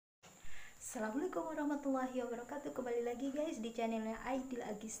Assalamualaikum warahmatullahi wabarakatuh. Kembali lagi guys di channelnya Aidil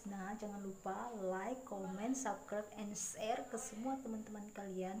Agisna. Jangan lupa like, comment, subscribe, and share ke semua teman-teman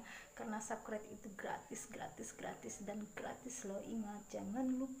kalian, karena subscribe itu gratis dan gratis loh. Ingat, jangan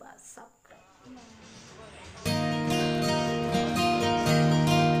lupa subscribe.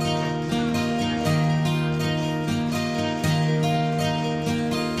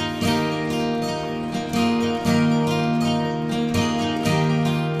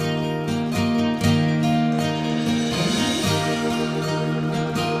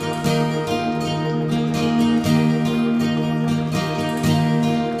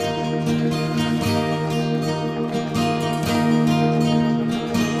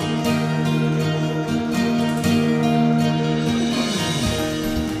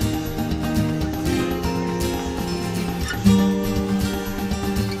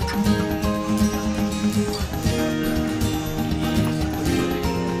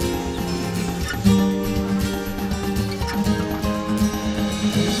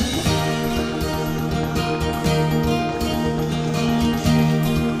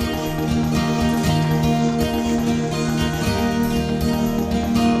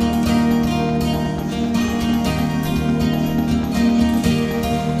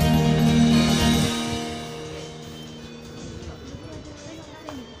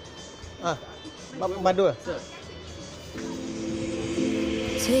 Badul.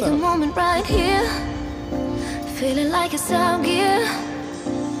 Take a moment right here, feeling like it's out gear,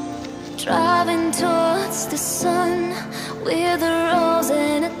 driving towards the sun with a rose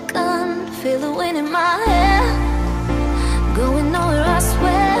and a gun. Feel the wind in my hair, going nowhere I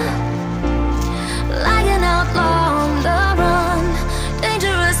swear, like an outlaw on the run.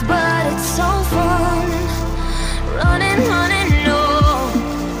 Dangerous but it's so fun, running, no.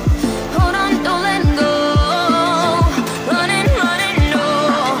 Hold on, don't let go. Running, no.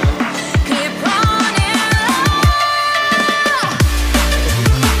 Keep running.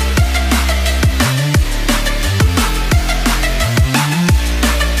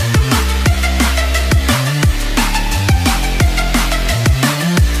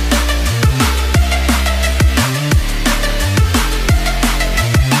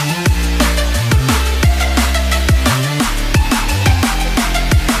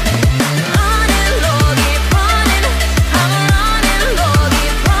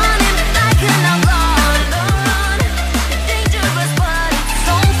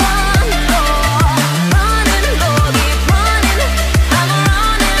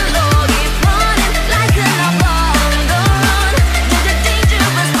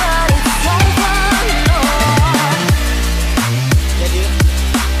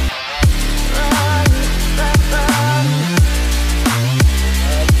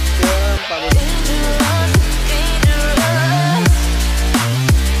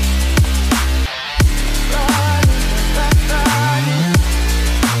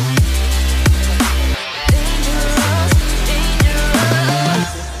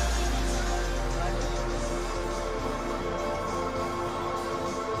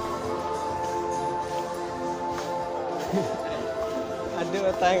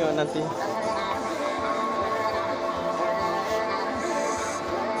 Ada tengok nanti.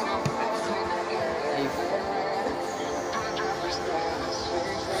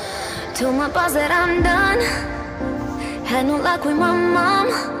 Told my boss that I'm done. Had no luck with my mom.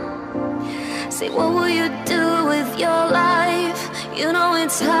 Say, what will you do with your life? You know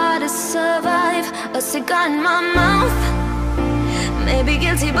it's hard to survive. A cigar in my mouth, maybe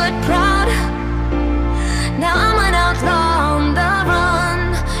guilty but proud. Now I'm an outlaw on the run.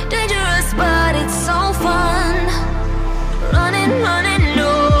 Dangerous but it's so fun. Running,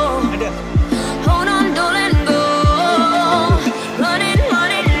 no. Hold on, don't let go. Running,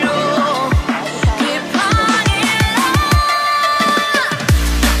 no. Keep running.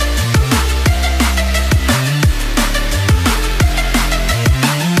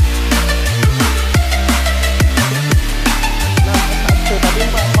 Tadi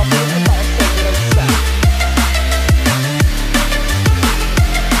 40 tak okey kira besar.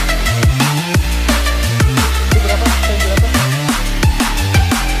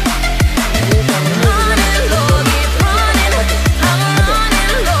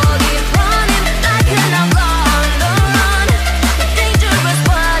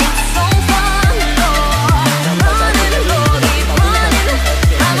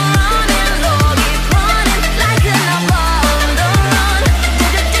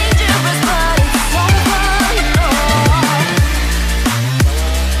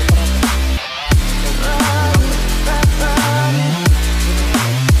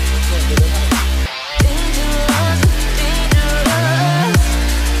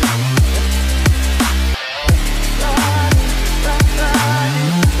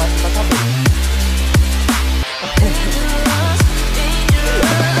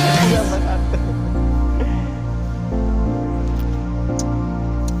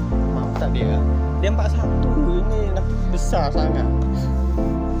 Dia 41 ini nanti besar sangat.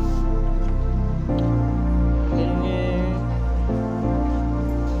 Ini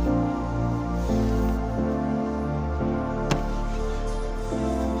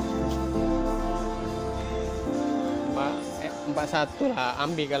empat satu lah,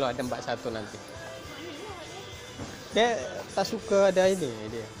 ambil kalau ada 41 nanti. Dia tak suka ada ini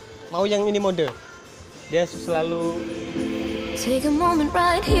dia. Mau yang ini mode. Dia selalu take a moment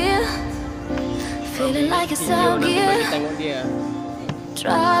right here, feeling like it's out here, tengok dia.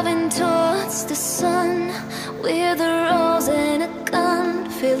 driving towards the sun with a rose and a gun,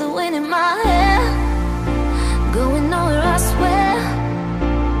 feel the wind in my hair, going nowhere I swear.